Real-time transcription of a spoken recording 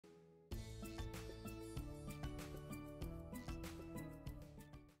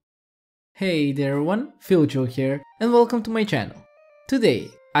Hey there everyone, PhilChill here and welcome to my channel. Today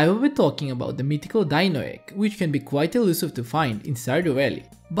I will be talking about the mythical Dino Egg, which can be quite elusive to find in Stardew Valley,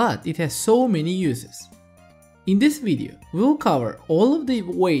 but it has so many uses. In this video we will cover all of the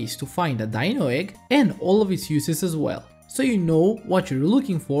ways to find a Dino Egg and all of its uses as well, so you know what you're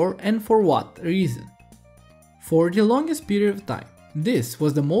looking for and for what reason. For the longest period of time, this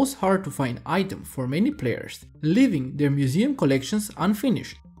was the most hard to find item for many players, leaving their museum collections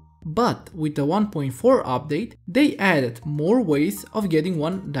unfinished. But with the 1.4 update, they added more ways of getting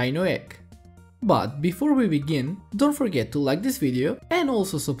one Dino Egg. But before we begin, don't forget to like this video and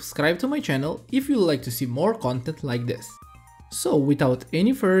also subscribe to my channel if you would like to see more content like this. So without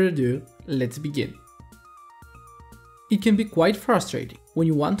any further ado, let's begin. It can be quite frustrating when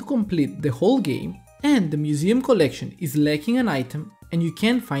you want to complete the whole game and the museum collection is lacking an item and you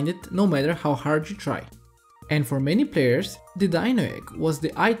can't find it no matter how hard you try. And for many players, the Dino Egg was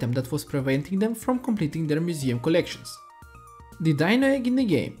the item that was preventing them from completing their museum collections. The Dino Egg in the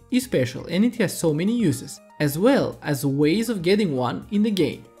game is special and it has so many uses, as well as ways of getting one in the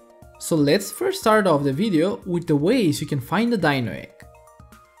game. So let's first start off the video with the ways you can find a Dino Egg.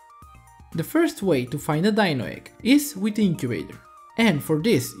 The first way to find a Dino Egg is with the incubator. And for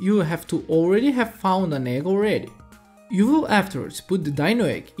this you have to already have found an egg already. You will afterwards put the Dino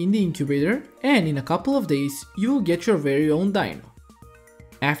Egg in the incubator and in a couple of days you will get your very own dino.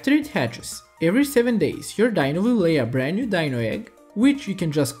 After it hatches, every 7 days your dino will lay a brand new Dino Egg, which you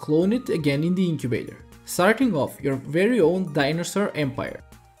can just clone it again in the incubator, starting off your very own dinosaur empire.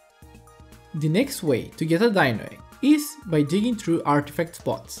 The next way to get a Dino Egg is by digging through artifact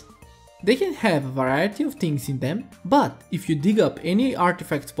spots. They can have a variety of things in them, but if you dig up any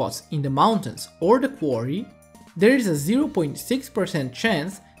artifact spots in the mountains or the quarry, there is a 0.6%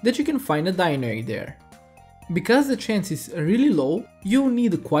 chance that you can find a Dino Egg there. Because the chance is really low, you will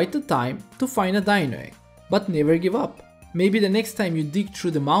need quite a time to find a Dino Egg, but never give up. Maybe the next time you dig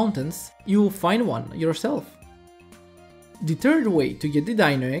through the mountains, you will find one yourself. The third way to get the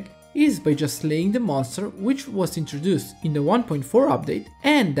Dino Egg is by just slaying the monster which was introduced in the 1.4 update,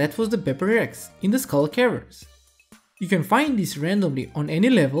 and that was the PhilChill in the Skull Caverns. You can find this randomly on any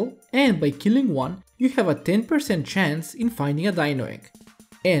level, and by killing one, you have a 10% chance in finding a Dino Egg.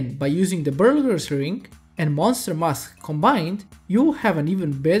 And by using the Burglar's Ring and Monster Mask combined, you will have an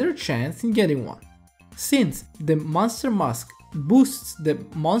even better chance in getting one. Since the Monster Mask boosts the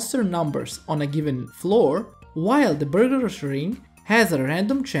monster numbers on a given floor, while the Burglar's Ring has a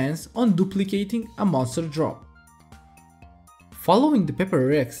random chance on duplicating a monster drop. Following the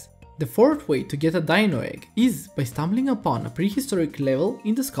PhilChill, the fourth way to get a Dino Egg is by stumbling upon a prehistoric level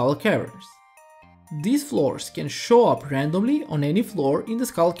in the Skull Caverns. These floors can show up randomly on any floor in the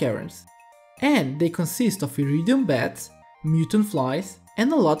Skull Caverns, and they consist of Iridium bats, mutant flies,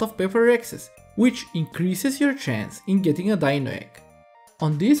 and a lot of PhilChills, which increases your chance in getting a Dino Egg.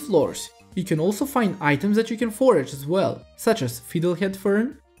 On these floors, you can also find items that you can forage as well, such as Fiddlehead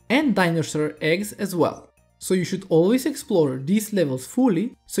Fern and dinosaur eggs as well. So you should always explore these levels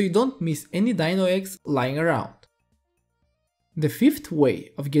fully so you don't miss any Dino Eggs lying around. The fifth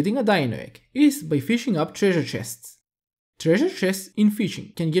way of getting a Dino Egg is by fishing up treasure chests. Treasure chests in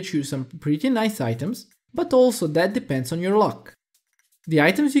fishing can get you some pretty nice items, but also that depends on your luck. The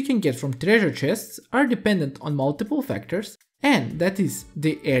items you can get from treasure chests are dependent on multiple factors, and that is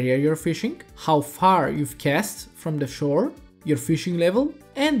the area you're fishing, how far you've cast from the shore, your fishing level,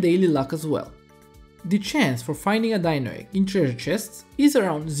 and daily luck as well. The chance for finding a Dino Egg in treasure chests is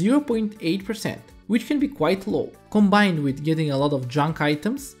around 0.8%, which can be quite low. Combined with getting a lot of junk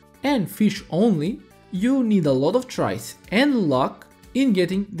items and fish only, you need a lot of tries and luck in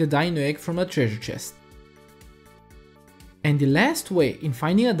getting the Dino Egg from a treasure chest. And the last way in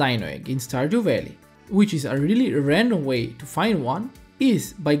finding a Dino Egg in Stardew Valley, which is a really random way to find one,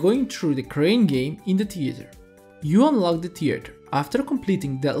 is by going through the crane game in the theater. You unlock the theater after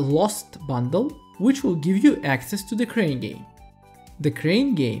completing the Lost bundle, which will give you access to the crane game. The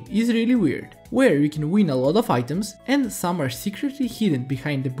crane game is really weird, where you can win a lot of items and some are secretly hidden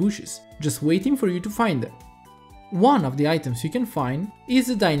behind the bushes, just waiting for you to find them. One of the items you can find is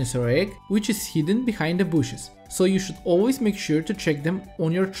the Dinosaur Egg, which is hidden behind the bushes, so you should always make sure to check them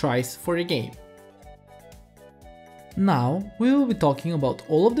on your tries for the game. Now we will be talking about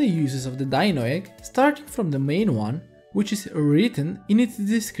all of the uses of the Dino Egg, starting from the main one, which is written in its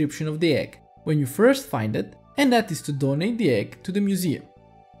description of the egg when you first find it, and that is to donate the egg to the museum.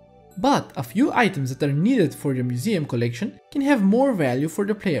 But a few items that are needed for your museum collection can have more value for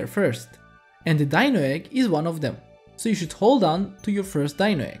the player first, and the Dino Egg is one of them, so you should hold on to your first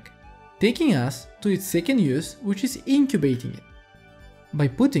Dino Egg, taking us to its second use, which is incubating it. By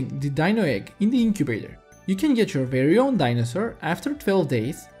putting the Dino Egg in the incubator, you can get your very own dinosaur after 12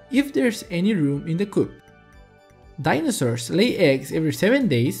 days if there's any room in the coop. Dinosaurs lay eggs every 7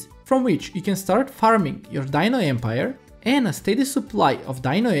 days, from which you can start farming your dino empire and a steady supply of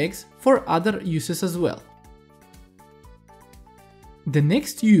dino eggs for other uses as well. The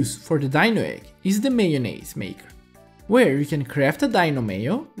next use for the dino egg is the mayonnaise maker, where you can craft a dino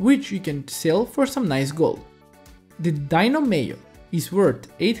mayo which you can sell for some nice gold. The dino mayo is worth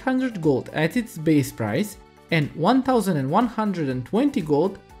 800 gold at its base price and 1120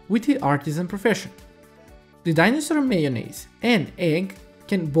 gold with the artisan profession. The dinosaur mayonnaise and egg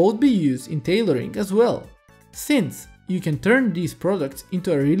can both be used in tailoring as well, since you can turn these products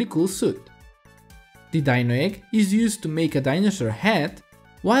into a really cool suit. The dino egg is used to make a dinosaur hat,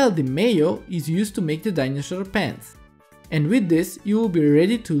 while the mayo is used to make the dinosaur pants. And with this, you will be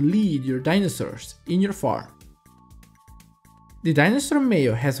ready to lead your dinosaurs in your farm. The dinosaur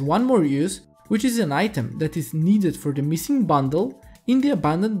mayo has one more use, which is an item that is needed for the missing bundle in the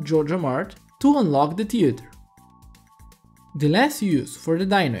abandoned Georgia Mart to unlock the theater. The last use for the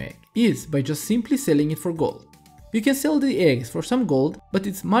dino egg is by just simply selling it for gold. You can sell the eggs for some gold, but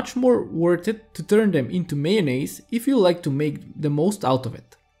it's much more worth it to turn them into mayonnaise if you like to make the most out of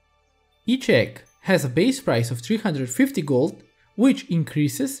it. Each egg has a base price of 350 gold, which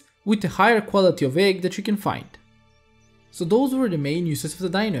increases with the higher quality of egg that you can find. So those were the main uses of the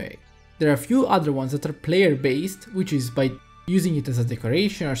dino egg. There are a few other ones that are player based, which is by using it as a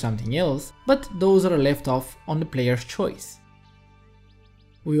decoration or something else, but those are left off on the player's choice.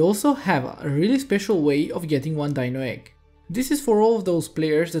 We also have a really special way of getting one dino egg. This is for all of those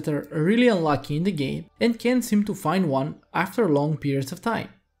players that are really unlucky in the game and can't seem to find one after long periods of time.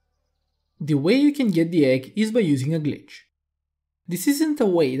 The way you can get the egg is by using a glitch. This isn't a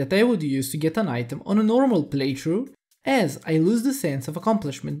way that I would use to get an item on a normal playthrough, as I lose the sense of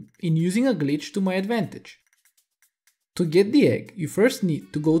accomplishment in using a glitch to my advantage. To get the egg, you first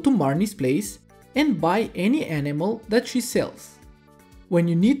need to go to Marnie's place and buy any animal that she sells. When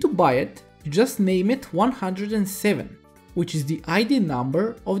you need to buy it, you just name it 107, which is the ID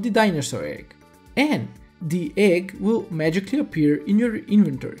number of the dinosaur egg, and the egg will magically appear in your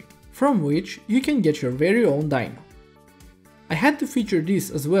inventory, from which you can get your very own dino. I had to feature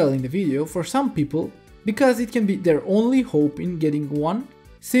this as well in the video for some people because it can be their only hope in getting one,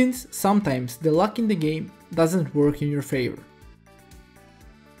 since sometimes the luck in the game doesn't work in your favor.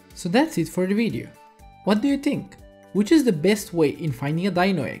 So that's it for the video. What do you think? Which is the best way in finding a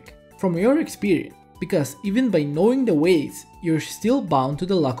dino egg, from your experience, because even by knowing the ways, you're still bound to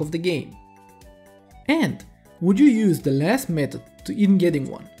the luck of the game. And would you use the last method in getting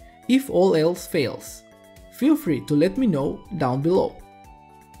one, if all else fails? Feel free to let me know down below.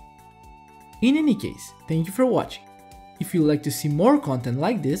 In any case, thank you for watching. If you'd like to see more content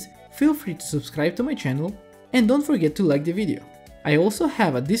like this, feel free to subscribe to my channel and don't forget to like the video. I also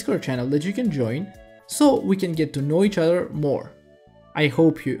have a Discord channel that you can join, so we can get to know each other more. I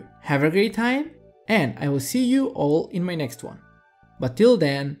hope you have a great time, and I will see you all in my next one. But till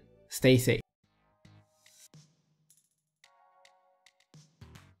then, stay safe.